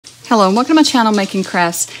Hello and welcome to my channel, Making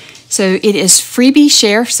Crafts. So it is Freebie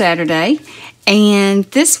Share Saturday, and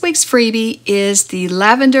this week's freebie is the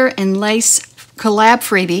Lavender and Lace collab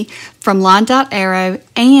freebie from Line Arrow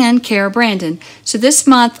and Cara Brandon. So this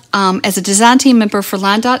month, as a design team member for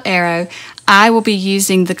Line Arrow, I will be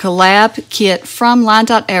using the collab kit from Line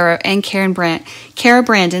Arrow and Cara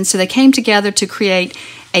Brandon. So they came together to create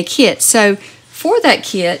a kit. So for that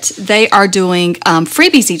kit, they are doing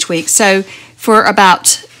freebies each week. So for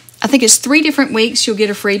about, I think it's 3 different weeks, you'll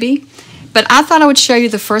get a freebie. But I thought I would show you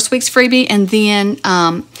the first week's freebie, and then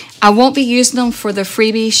I won't be using them for the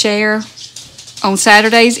freebie share on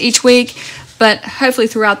Saturdays each week, but hopefully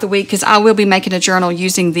throughout the week, because I will be making a journal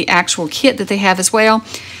using the actual kit that they have as well.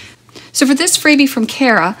 So for this freebie from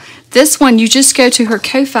Cara, this one you just go to her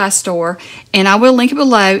Ko-Fi store, and I will link it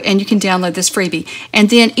below, and you can download this freebie.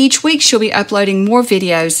 And then each week she'll be uploading more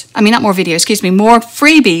videos, more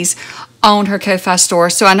freebies on her Ko-Fi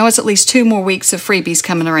store. So I know it's at least 2 more weeks of freebies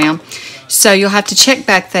coming around. So you'll have to check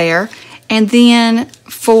back there. And then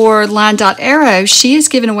for Line Arrow, she is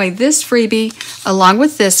giving away this freebie along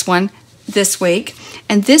with this one this week.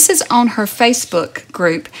 And this is on her Facebook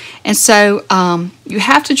group. And so you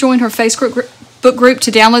have to join her Facebook group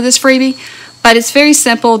to download this freebie. But it's very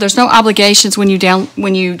simple. There's no obligations when you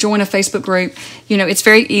join a Facebook group. You know, it's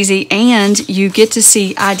very easy, and you get to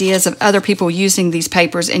see ideas of other people using these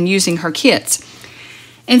papers and using her kits.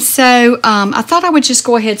 And so I thought I would just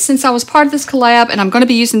go ahead, since I was part of this collab and I'm going to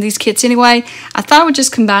be using these kits anyway, I thought I would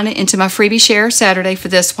just combine it into my Freebie Share Saturday for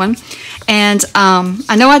this one. And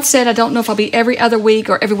I know I'd said I don't know if I'll be every other week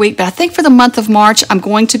or every week, but I think for the month of March I'm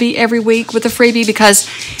going to be every week with a freebie, because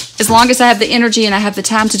as long as I have the energy and I have the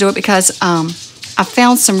time to do it, because I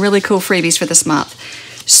found some really cool freebies for this month.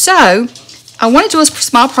 So I want to do a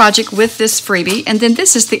small project with this freebie, and then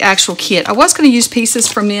this is the actual kit. I was going to use pieces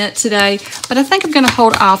from it today, but I think I'm going to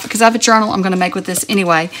hold off because I have a journal I'm going to make with this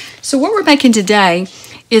anyway. So what we're making today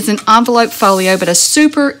is an envelope folio, but a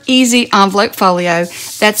super easy envelope folio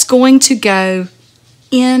that's going to go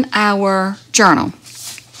in our journal.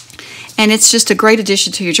 And it's just a great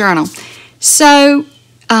addition to your journal. So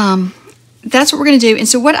that's what we're going to do. And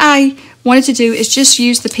so what I wanted to do is just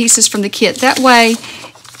use the pieces from the kit. That way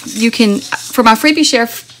you can, for my Freebie Share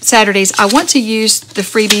Saturdays, I want to use the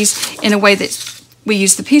freebies in a way that we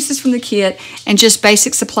use the pieces from the kit and just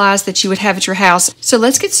basic supplies that you would have at your house. So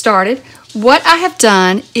let's get started. What I have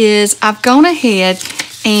done is I've gone ahead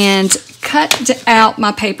and cut out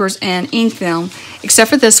my papers and inked them, except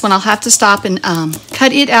for this one. I'll have to stop and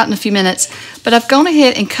cut it out in a few minutes. But I've gone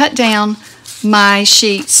ahead and cut down my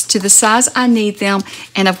sheets to the size I need them,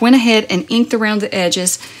 and I've went ahead and inked around the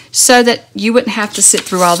edges so that you wouldn't have to sit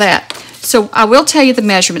through all that. So I will tell you the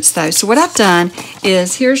measurements though. So what I've done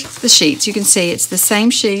is, here's the sheets. You can see it's the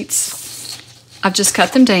same sheets. I've just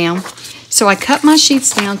cut them down. So I cut my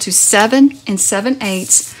sheets down to 7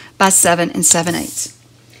 7/8 by 7 7/8.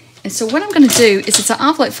 And so what I'm going to do is, it's an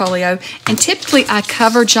envelope folio, and typically I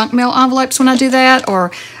cover junk mail envelopes when I do that,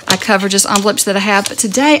 or I cover just envelopes that I have. But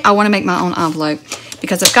today I want to make my own envelope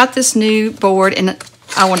because I've got this new board and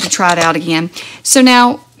I wanted to try it out again. So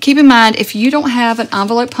now keep in mind, if you don't have an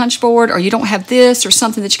envelope punch board, or you don't have this or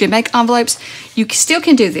something that you can make envelopes, you still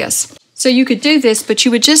can do this. So you could do this, but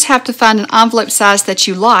you would just have to find an envelope size that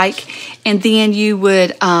you like, and then you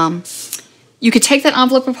would you could take that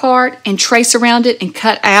envelope apart and trace around it and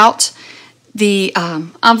cut out the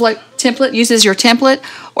envelope template, use as your template,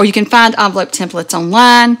 or you can find envelope templates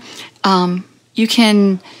online.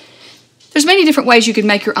 There's many different ways you could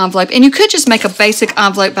make your envelope, and you could just make a basic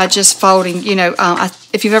envelope by just folding. You know,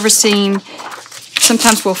 if you've ever seen,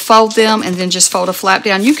 sometimes we'll fold them and then just fold a flap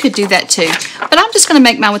down. You could do that too. But I'm just going to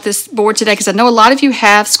make mine with this board today because I know a lot of you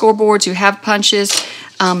have scoreboards, you have punches.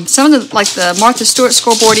 Some of like the Martha Stewart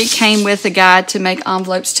scoreboard, it came with a guide to make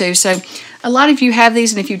envelopes too. So a lot of you have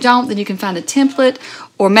these, and if you don't, then you can find a template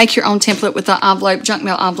or make your own template with the envelope, junk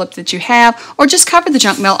mail envelope that you have, or just cover the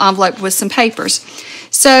junk mail envelope with some papers.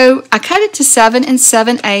 So I cut it to 7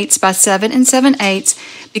 7/8 by 7 7/8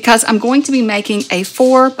 because I'm going to be making a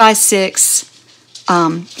 4 by 6.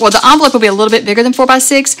 Well, the envelope will be a little bit bigger than 4 by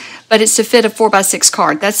 6, but it's to fit a 4 by 6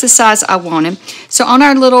 card. That's the size I wanted. So on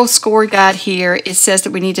our little score guide here, it says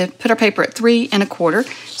that we need to put our paper at 3 1/4.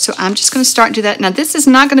 So I'm just going to start and do that. Now, this is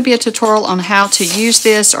not going to be a tutorial on how to use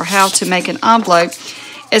this or how to make an envelope,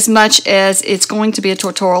 as much as it's going to be a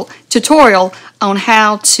tutorial on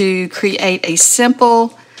how to create a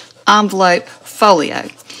simple envelope folio.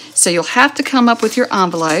 So you'll have to come up with your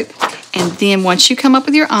envelope, and then once you come up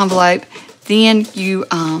with your envelope, then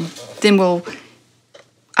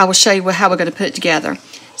I will show you how we're going to put it together.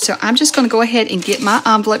 So I'm just going to go ahead and get my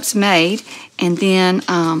envelopes made, and then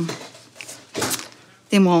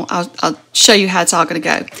then I'll show you how it's all going to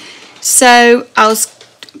go. So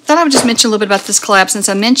thought I would just mention a little bit about this collab since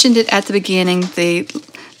I mentioned it at the beginning, the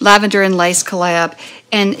lavender and lace collab.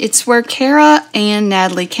 And it's where Cara and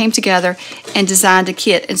Natalie came together and designed a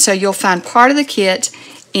kit. And so you'll find part of the kit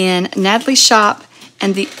in Natalie's shop,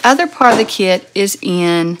 and the other part of the kit is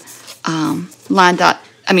in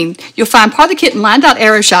you'll find part of the kit in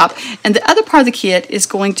Line.Arrow shop, and the other part of the kit is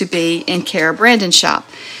going to be in Cara Brandon's shop.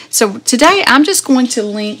 So today I'm just going to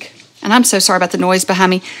link, and I'm so sorry about the noise behind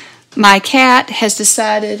me. My cat has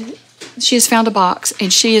decided she has found a box,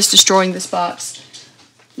 and she is destroying this box.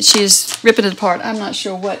 She is ripping it apart. I'm not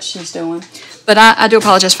sure what she's doing, but I do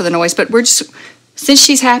apologize for the noise. But since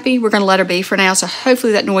she's happy, we're going to let her be for now. So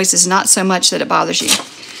hopefully that noise is not so much that it bothers you.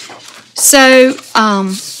 So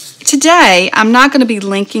today I'm not going to be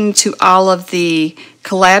linking to all of the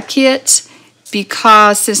collab kits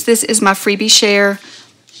because since this is my freebie share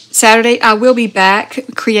Saturday, I will be back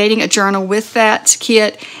creating a journal with that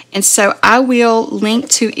kit, and so I will link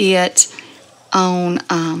to it on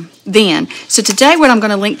then. So today what I'm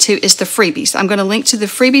going to link to is the freebies. I'm going to link to the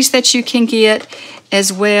freebies that you can get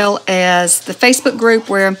as well as the Facebook group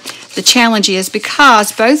where the challenge is,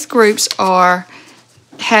 because both groups are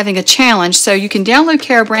having a challenge. So you can download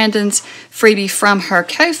Cara Brandon's freebie from her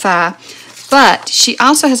Ko-Fi, but she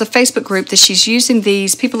also has a Facebook group that she's using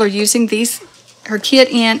these. People are using her kit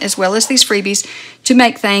in as well as these freebies to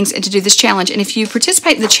make things and to do this challenge. And if you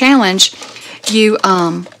participate in the challenge, you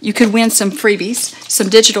could win some freebies, some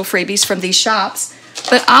digital freebies from these shops.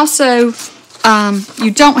 But also,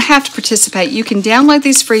 you don't have to participate. You can download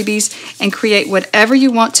these freebies and create whatever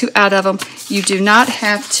you want to out of them. You do not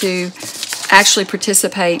have to actually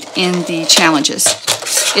participate in the challenges.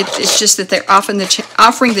 It's just that they're offering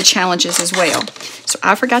the challenges as well. So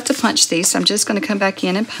I forgot to punch these, so I'm just going to come back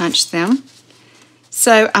in and punch them.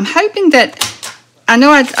 So I'm hoping that, I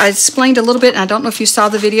know I explained a little bit, and I don't know if you saw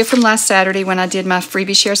the video from last Saturday when I did my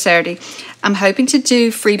Freebie Share Saturday. I'm hoping to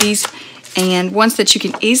do freebies and ones that you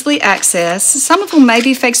can easily access. Some of them may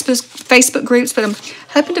be Facebook groups, but I'm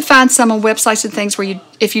hoping to find some on websites and things where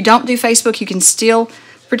if you don't do Facebook, you can still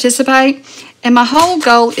participate. And my whole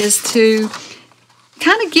goal is to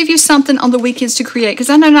kind of give you something on the weekends to create, because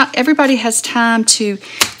I know not everybody has time to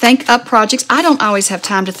think up projects. I don't always have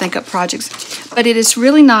time to think up projects, but it is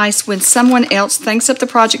really nice when someone else thinks up the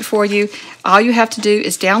project for you. All you have to do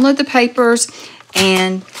is download the papers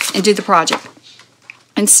and do the project.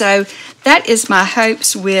 And so that is my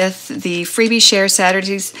hopes with the Freebie Share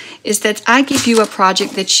Saturdays, is that I give you a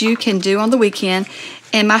project that you can do on the weekend.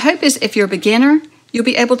 And my hope is if you're a beginner, you'll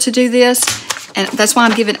be able to do this. And that's why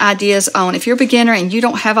I'm giving ideas on, if you're a beginner and you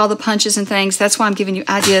don't have all the punches and things, that's why I'm giving you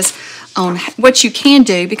ideas on what you can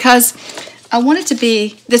do, because I want it to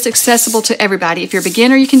be this accessible to everybody. If you're a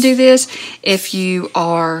beginner, you can do this. If you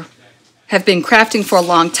have been crafting for a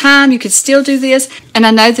long time, you could still do this. And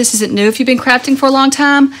I know this isn't new if you've been crafting for a long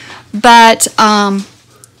time, but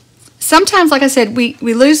sometimes, like I said, we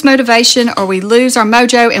lose motivation or we lose our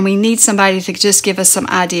mojo, and we need somebody to just give us some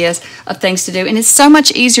ideas of things to do. And it's so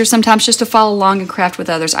much easier sometimes just to follow along and craft with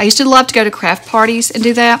others. I used to love to go to craft parties and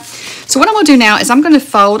do that. So what I'm going to do now is I'm going to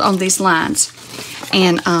fold on these lines,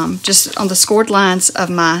 and just on the scored lines of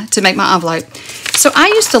to make my envelope. So I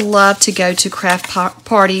used to love to go to craft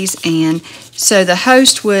parties, and so the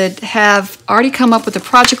host would have already come up with the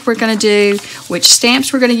project we're going to do, which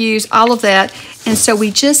stamps we're going to use, all of that. And so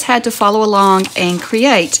we just had to follow along and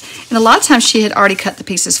create. And a lot of times she had already cut the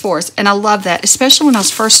pieces for us. And I love that, especially when I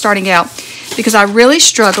was first starting out, because I really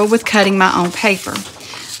struggled with cutting my own paper.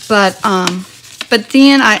 But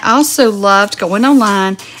then I also loved going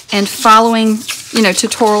online and following,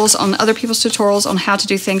 tutorials on other people's tutorials on how to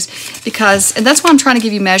do things, and that's why I'm trying to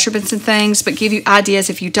give you measurements and things, but give you ideas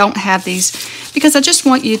if you don't have these, because I just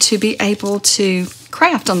want you to be able to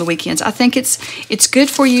craft on the weekends. I think it's good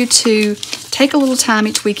for you to take a little time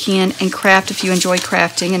each weekend and craft if you enjoy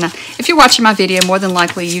crafting. And if you're watching my video, more than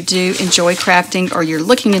likely you do enjoy crafting, or you're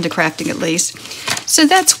looking into crafting at least. So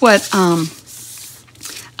that's what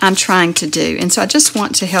I'm trying to do. And so I just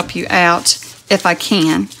want to help you out if I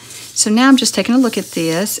can. So now I'm just taking a look at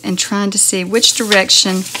this and trying to see which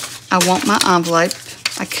direction I want my envelope.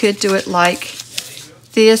 I could do it like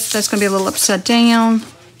this. That's going to be a little upside down,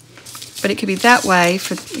 but it could be that way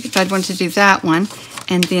if I wanted to do that one.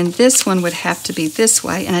 And then this one would have to be this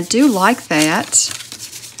way, and I do like that.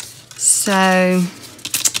 So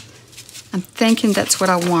I'm thinking that's what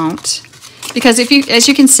I want, because as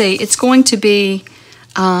you can see, it's going to be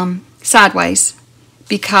sideways,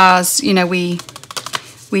 because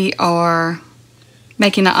we are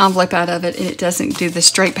making an envelope out of it and it doesn't do the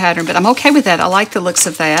straight pattern, but I'm okay with that. I like the looks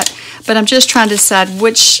of that, but I'm just trying to decide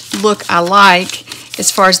which look I like as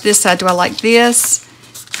far as this side. Do I like this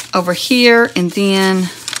over here? And then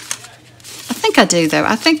I think I do, though.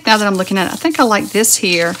 I think now that I'm looking at it, I think I like this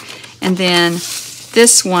here, and then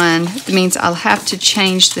this one means I'll have to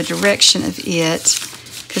change the direction of it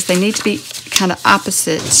because they need to be kind of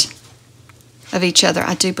opposite of each other,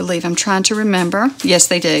 I do believe. I'm trying to remember. Yes,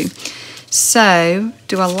 they do. So,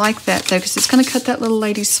 do I like that, though? Because it's going to cut that little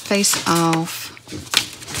lady's face off.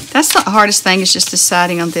 That's the hardest thing, is just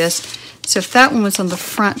deciding on this. So, if that one was on the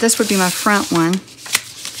front, this would be my front one.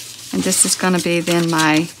 And this is going to be then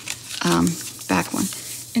my back one.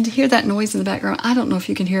 And to hear that noise in the background, I don't know if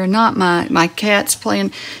you can hear or not. My cat's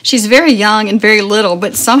playing. She's very young and very little,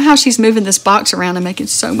 but somehow she's moving this box around and making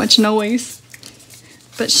so much noise.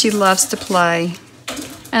 But she loves to play,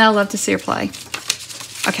 and I love to see her play.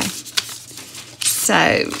 Okay.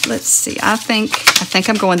 So let's see. I think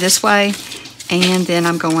I'm going this way, and then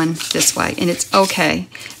I'm going this way, and it's okay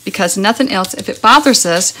because nothing else. If it bothers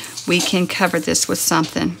us, we can cover this with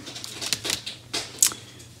something.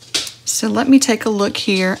 So let me take a look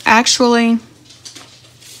here. Actually,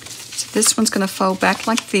 so this one's going to fold back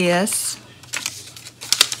like this,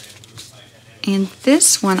 and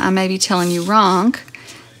this one I may be telling you wrong.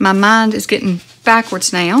 My mind is getting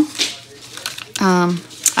backwards now.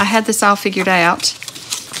 I had this all figured out.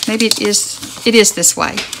 Maybe it is this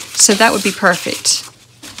way. So that would be perfect.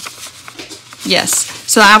 Yes.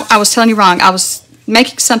 So I was telling you wrong. I was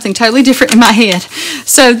making something totally different in my head.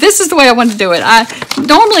 So this is the way I wanted to do it.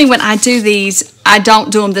 Normally when I do these, I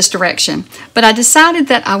don't do them this direction. But I decided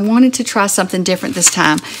that I wanted to try something different this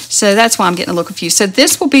time. So that's why I'm getting a little confused. So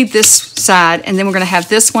this will be this side, and then we're going to have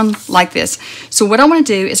this one like this. So what I want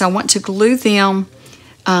to do is I want to glue them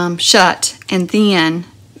shut, and then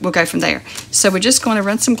we'll go from there. So we're just going to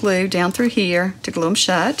run some glue down through here to glue them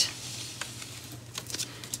shut.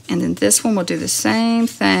 And then this one we'll do the same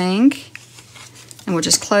thing. And we'll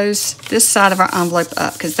just close this side of our envelope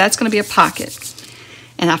up because that's going to be a pocket.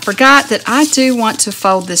 And I forgot that I do want to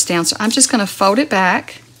fold this down. So I'm just going to fold it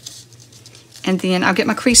back. And then I'll get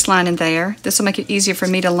my crease line in there. This will make it easier for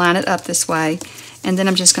me to line it up this way. And then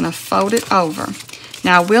I'm just going to fold it over.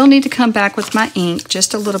 Now I will need to come back with my ink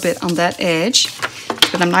just a little bit on that edge.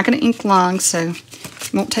 But I'm not going to ink long, so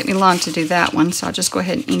it won't take me long to do that one. So I'll just go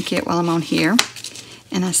ahead and ink it while I'm on here.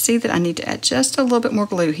 And I see that I need to add just a little bit more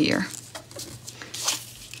glue here.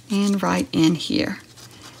 And right in here.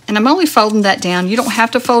 And I'm only folding that down. You don't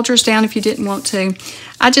have to fold yours down if you didn't want to.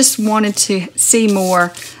 I just wanted to see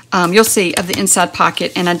more, you'll see, of the inside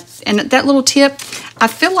pocket. And that little tip, I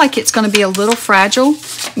feel like it's going to be a little fragile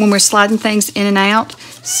when we're sliding things in and out.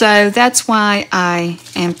 So that's why I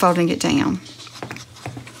am folding it down.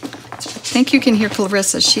 I think you can hear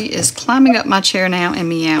Clarissa. She is climbing up my chair now and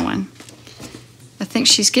meowing. I think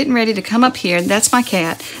she's getting ready to come up here. That's my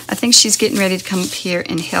cat. I think she's getting ready to come up here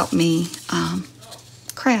and help me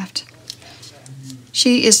craft.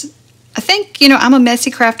 She is, I think, you know, I'm a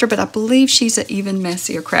messy crafter, but I believe she's an even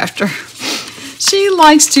messier crafter. She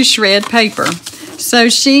likes to shred paper. So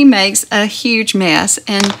she makes a huge mess,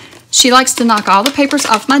 and she likes to knock all the papers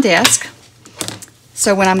off my desk.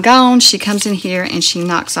 So when I'm gone, she comes in here and she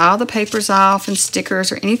knocks all the papers off and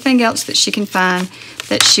stickers or anything else that she can find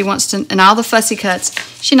that she wants to, and all the fussy cuts,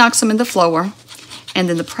 she knocks them in the floor. And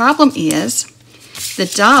then the problem is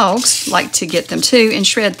the dogs like to get them too and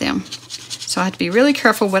shred them. So I have to be really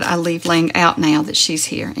careful what I leave laying out now that she's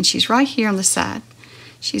here. And she's right here on the side.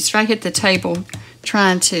 She's right at the table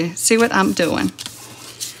trying to see what I'm doing.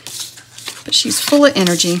 But she's full of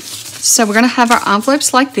energy. So we're going to have our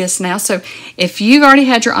envelopes like this now. So if you've already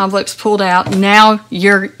had your envelopes pulled out, now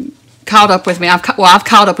you're caught up with me. I've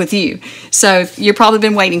caught up with you. So you've probably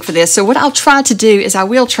been waiting for this. So what I'll try to do is I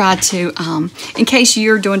will try to, in case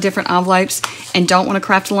you're doing different envelopes and don't want to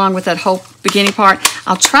craft along with that whole beginning part,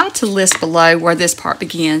 I'll try to list below where this part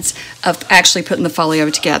begins of actually putting the folio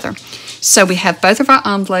together. So we have both of our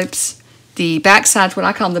envelopes. The back side, what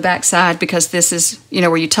I call them the back side, because this is, you know,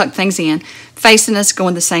 where you tuck things in, facing us,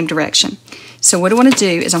 going the same direction. So what I want to do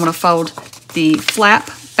is I want to fold the flap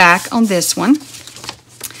back on this one.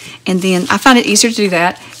 And then I find it easier to do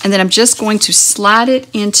that. And then I'm just going to slide it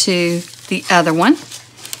into the other one.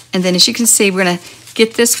 And then as you can see, we're going to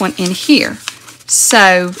get this one in here.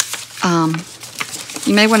 So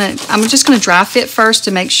you may want to, I'm just going to dry fit first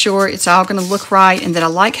to make sure it's all going to look right and that I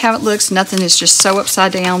like how it looks. Nothing is just so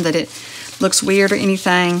upside down that it looks weird or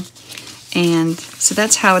anything. And so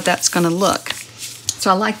that's how that's going to look. So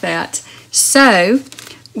I like that. So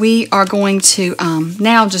we are going to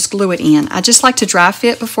now just glue it in. I just like to dry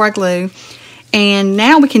fit before I glue. And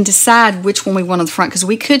now we can decide which one we want on the front, because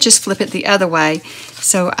we could just flip it the other way.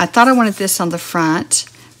 So I thought I wanted this on the front,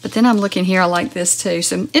 but then I'm looking here, I like this too.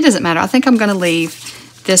 So it doesn't matter. I think I'm going to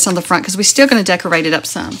leave this on the front because we're still going to decorate it up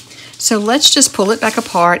some. So let's just pull it back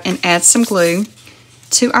apart and add some glue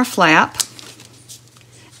to our flap.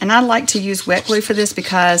 And I like to use wet glue for this,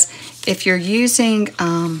 because if you're using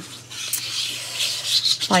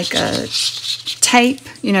like a tape,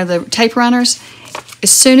 you know, the tape runners, as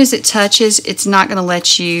soon as it touches, it's not going to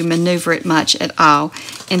let you maneuver it much at all.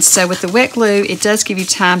 And so with the wet glue, it does give you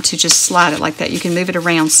time to just slide it like that. You can move it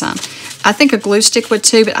around some. I think a glue stick would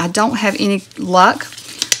too, but I don't have any luck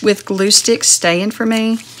with glue sticks staying for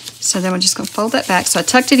me. So then I'm just going to fold that back. So I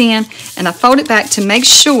tucked it in, and I fold it back to make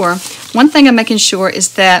sure. One thing I'm making sure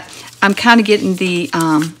is that I'm kind of getting the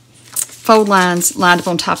fold lines lined up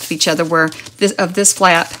on top of each other, where this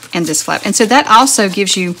flap and this flap. And so that also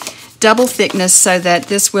gives you double thickness, so that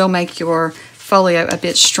this will make your folio a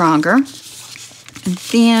bit stronger. And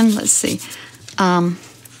then, let's see,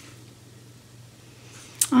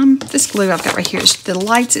 this glue I've got right here,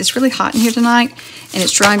 it's really hot in here tonight, and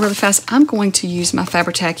it's drying really fast. I'm going to use my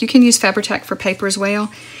Fabri-Tac. You can use Fabri-Tac for paper as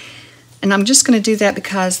well. And I'm just going to do that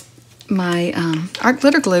because my art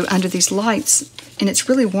glitter glue under these lights, and it's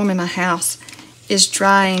really warm in my house, is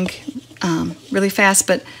drying really fast,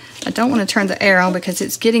 but I don't want to turn the air on because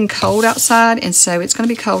it's getting cold outside, and so it's going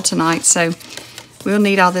to be cold tonight, so we'll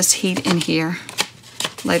need all this heat in here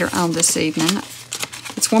later on this evening.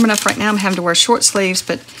 It's warm enough right now. I'm having to wear short sleeves,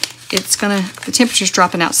 but the temperature's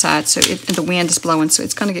dropping outside, so and the wind is blowing, so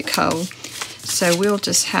it's going to get cold. So we'll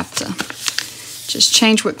just have to just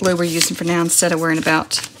change what glue we're using for now instead of worrying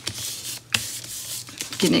about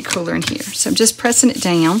getting it cooler in here. So I'm just pressing it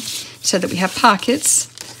down so that we have pockets.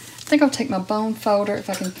 I think I'll take my bone folder if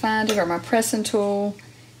I can find it, or my pressing tool.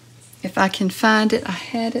 If I can find it, I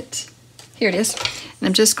had it. Here it is. And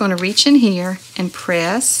I'm just going to reach in here and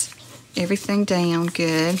press everything down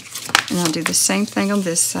good. And I'll do the same thing on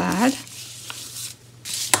this side.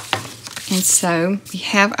 And so we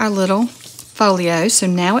have our little folio. So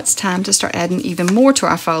now it's time to start adding even more to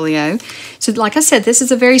our folio. So like I said, this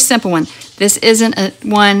is a very simple one. This isn't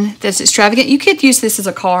one that's extravagant. You could use this as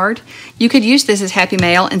a card. You could use this as Happy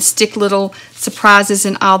Mail and stick little surprises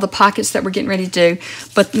in all the pockets that we're getting ready to do.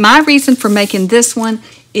 But my reason for making this one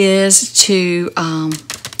is to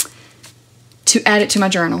add it to my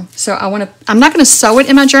journal. So I'm not going to sew it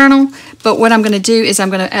in my journal, but what I'm going to do is I'm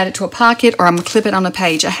going to add it to a pocket, or I'm going to clip it on a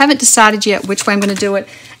page. I haven't decided yet which way I'm going to do it.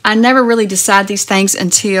 I never really decide these things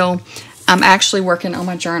until I'm actually working on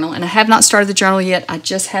my journal, and I have not started the journal yet. I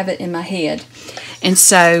just have it in my head. And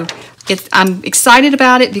so I'm excited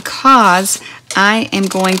about it because I am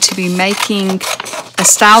going to be making a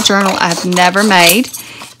style journal I've never made,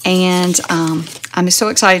 and I'm so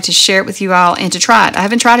excited to share it with you all and to try it. I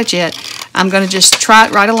haven't tried it yet. I'm going to just try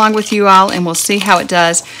it right along with you all, and we'll see how it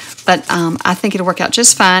does. But I think it'll work out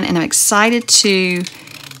just fine, and I'm excited to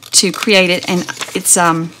create it. And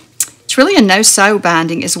it's really a no-sew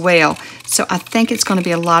binding as well, so I think it's going to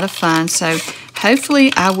be a lot of fun. So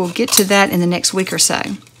hopefully I will get to that in the next week or so.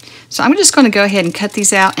 So I'm just going to go ahead and cut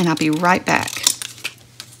these out, and I'll be right back.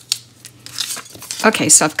 Okay,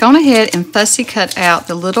 so I've gone ahead and fussy cut out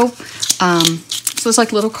the little, so it's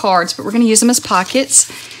like little cards, but we're going to use them as pockets.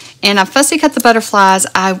 And I fussy cut the butterflies.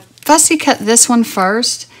 I fussy cut this one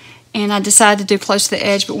first, and I decided to do close to the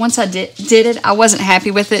edge, but once I did it, I wasn't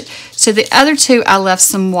happy with it. So the other two, I left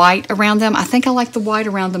some white around them. I think I like the white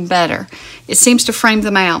around them better. It seems to frame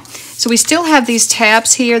them out. So we still have these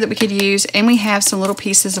tabs here that we could use, and we have some little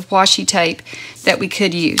pieces of washi tape that we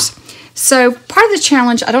could use. So part of the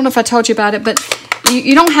challenge, I don't know if I told you about it, but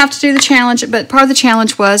you don't have to do the challenge, but part of the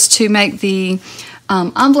challenge was to make the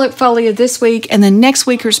envelope folio this week, and then next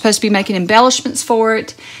week we're supposed to be making embellishments for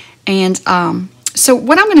it. And so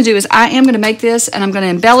what I'm going to do is I am going to make this, and I'm going to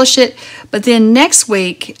embellish it, but then next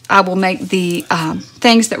week I will make the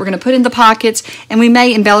things that we're going to put in the pockets, and we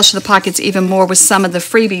may embellish the pockets even more with some of the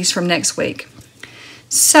freebies from next week.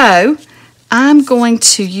 So I'm going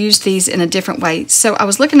to use these in a different way. So I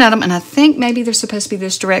was looking at them, and I think maybe they're supposed to be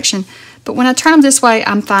this direction, but when I turn them this way,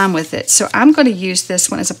 I'm fine with it. So I'm going to use this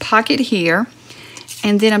one as a pocket here,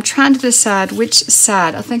 and then I'm trying to decide which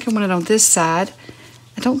side. I think I want it on this side.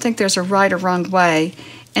 I don't think there's a right or wrong way,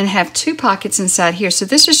 and have two pockets inside here. So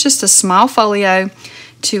this is just a small folio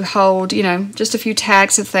to hold, you know, just a few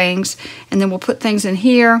tags of things, and then we'll put things in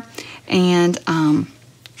here. And I'm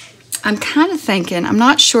kind of thinking, I'm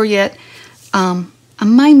not sure yet, I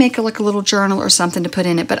might make it like a little journal or something to put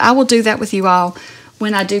in it, but I will do that with you all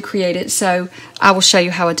when I do create it, so I will show you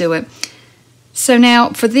how I do it. So now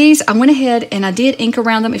for these, I went ahead and I did ink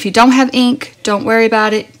around them. If you don't have ink, don't worry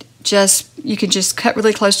about it. You can just cut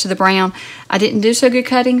really close to the brown. I didn't do so good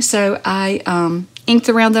cutting, so I inked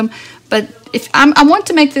around them. But if I want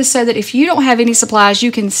to make this so that if you don't have any supplies,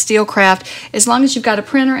 you can still craft as long as you've got a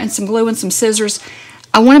printer and some glue and some scissors.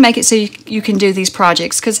 I want to make it so you can do these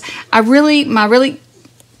projects, because my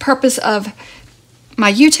purpose of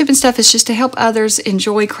my YouTube and stuff is just to help others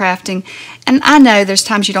enjoy crafting. And I know there's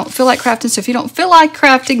times you don't feel like crafting, so if you don't feel like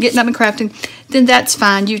crafting, getting up and crafting, then that's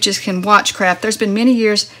fine. You just can watch craft. There's been many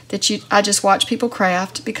years that I just watch people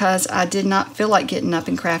craft because I did not feel like getting up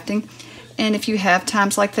and crafting. And if you have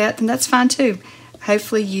times like that, then that's fine too.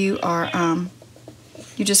 Hopefully you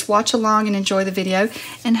just watch along and enjoy the video,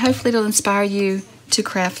 and hopefully it'll inspire you to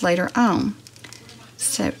craft later on.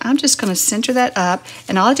 So I'm just going to center that up,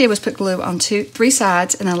 and all I did was put glue on 3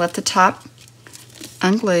 sides, and I left the top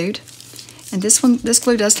unglued. And this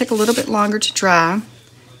glue does take a little bit longer to dry,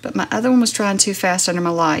 but my other one was drying too fast under my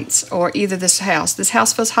lights, or either this house. This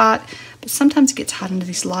house feels hot, but sometimes it gets hot under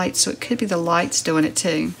these lights, so it could be the lights doing it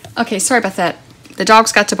too. Okay, sorry about that. The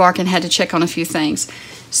dogs got to bark and had to check on a few things.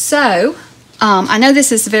 So I know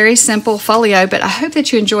this is very simple folio, but I hope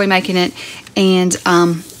that you enjoy making it. And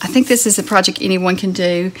I think this is a project anyone can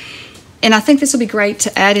do. And I think this will be great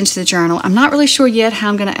to add into the journal. I'm not really sure yet how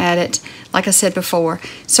I'm going to add it, like I said before.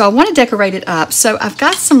 So I want to decorate it up. So I've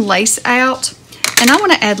got some lace out, and I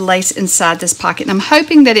want to add lace inside this pocket. And I'm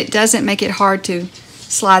hoping that it doesn't make it hard to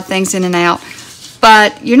slide things in and out.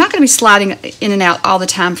 But you're not going to be sliding in and out all the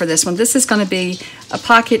time for this one. This is going to be a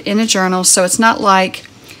pocket in a journal, so it's not like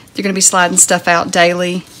you're going to be sliding stuff out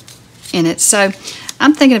daily in it. So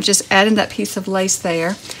I'm thinking of just adding that piece of lace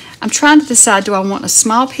there. I'm trying to decide, do I want a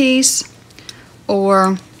small piece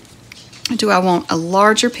or do I want a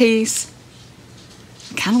larger piece?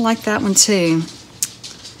 I kind of like that one too.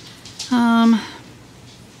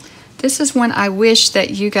 This is when I wish that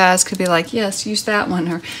you guys could be like, yes, use that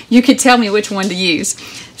one, or you could tell me which one to use.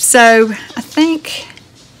 So I think,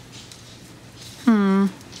 I'm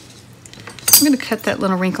going to cut that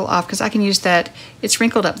little wrinkle off because I can use that. It's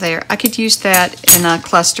wrinkled up there. I could use that in a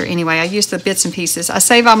cluster anyway. I use the bits and pieces. I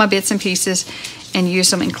save all my bits and pieces and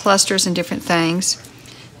use them in clusters and different things.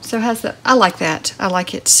 So how's that? I like that. I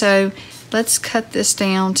like it. So let's cut this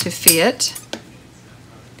down to fit.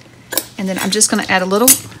 And then I'm just going to add a little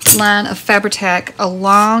line of Fabri-Tac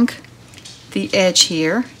along the edge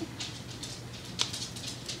here.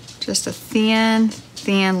 Just a thin,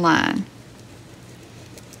 thin line.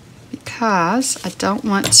 Because I don't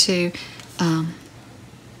want to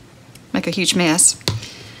make a huge mess,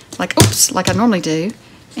 like I normally do.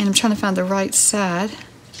 And I'm trying to find the right side.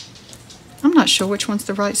 I'm not sure which one's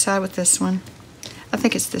the right side with this one. I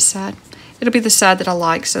think it's this side. It'll be the side that I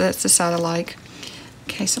like, so that's the side I like.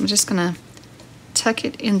 Okay, so I'm just gonna tuck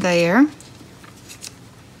it in there.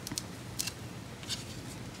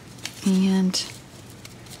 And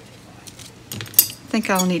I think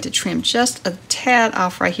I'll need to trim just a tad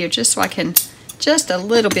off right here, just so I can, just a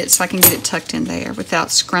little bit, so I can get it tucked in there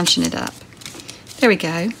without scrunching it up. There we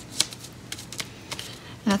go.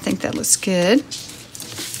 And I think that looks good.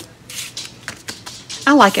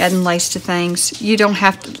 I like adding lace to things. You don't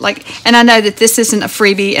have to, like, and I know that this isn't a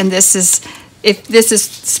freebie, and this is, if this is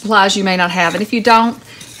supplies you may not have. And if you don't,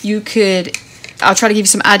 you could, I'll try to give you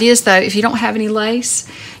some ideas though. If you don't have any lace,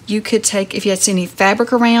 you could take, if you had any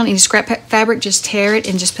fabric around, any scrap fabric, just tear it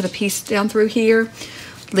and just put a piece down through here.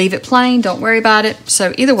 Leave it plain, don't worry about it.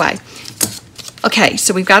 So either way. Okay,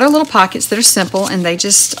 so we've got our little pockets that are simple, and they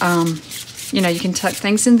just, you know, you can tuck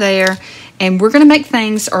things in there. And we're going to make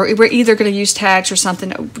things, or we're either going to use tags or something,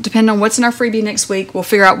 depending on what's in our freebie next week. We'll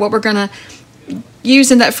figure out what we're going to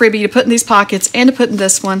use in that freebie to put in these pockets and to put in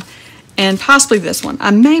this one, and possibly this one. I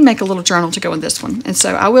may make a little journal to go in this one, and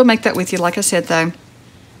so I will make that with you, like I said, though.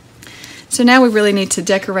 So now we really need to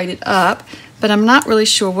decorate it up, but I'm not really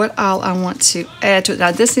sure what all I want to add to it.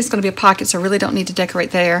 Now, this is going to be a pocket, so I really don't need to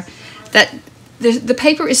decorate there. The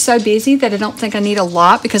paper is so busy that I don't think I need a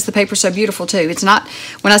lot, because the paper is so beautiful too. It's not,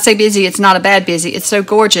 when I say busy, it's not a bad busy. It's so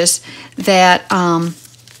gorgeous that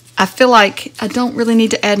I feel like I don't really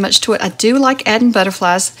need to add much to it. I do like adding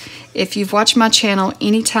butterflies. If you've watched my channel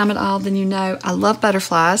any time at all, then you know I love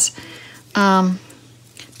butterflies. I'm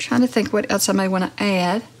trying to think what else I may want to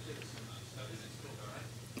add.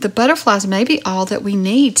 The butterflies may be all that we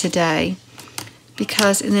need today,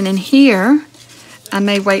 because, and then in here, I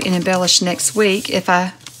may wait and embellish next week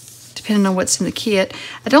depending on what's in the kit.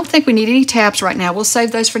 I don't think we need any tabs right now. We'll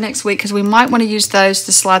save those for next week, because we might want to use those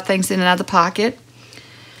to slide things in and out of the pocket.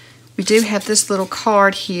 We do have this little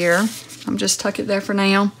card here. I'm just tuck it there for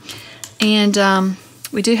now. And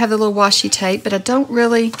We do have the little washi tape, but I don't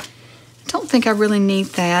think I really need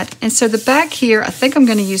that. And so the back here, I think I'm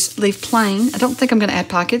going to leave plain. I don't think I'm going to add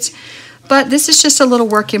pockets, but this is just a little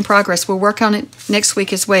work in progress. We'll work on it next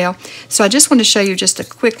week as well. So I just want to show you just a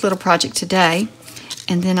quick little project today.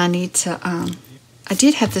 And then I need to, I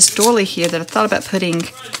did have this doily here that I thought about putting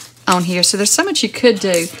on here. So there's so much you could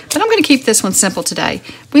do, but I'm going to keep this one simple today.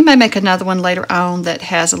 We may make another one later on that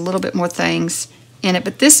has a little bit more things in it,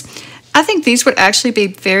 but this, I think these would actually be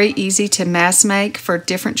very easy to mass make for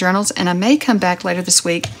different journals, and I may come back later this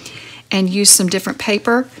week and use some different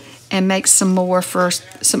paper and make some more for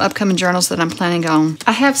some upcoming journals that I'm planning on.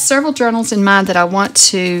 I have several journals in mind that I want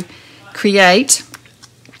to create,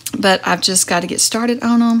 but I've just got to get started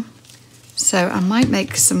on them. So I might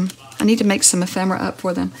make some, I need to make some ephemera up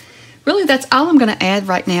for them. Really, that's all I'm going to add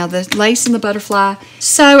right now, the lace and the butterfly.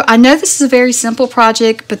 So I know this is a very simple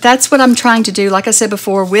project, but that's what I'm trying to do, like I said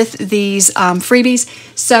before, with these freebies.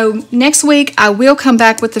 So next week, I will come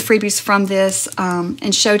back with the freebies from this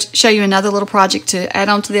and show you another little project to add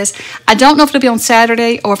on to this. I don't know if it'll be on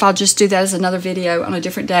Saturday or if I'll just do that as another video on a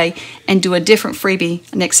different day and do a different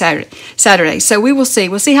freebie next Saturday. So we will see.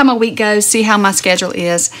 We'll see how my week goes, see how my schedule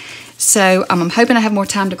is. So I'm hoping I have more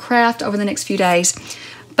time to craft over the next few days.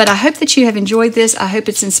 But I hope that you have enjoyed this. I hope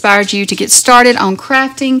it's inspired you to get started on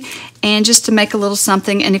crafting and just to make a little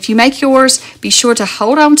something. And if you make yours, be sure to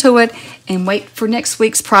hold on to it and wait for next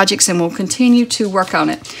week's projects, and we'll continue to work on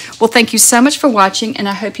it. Well, thank you so much for watching, and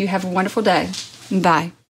I hope you have a wonderful day. Bye.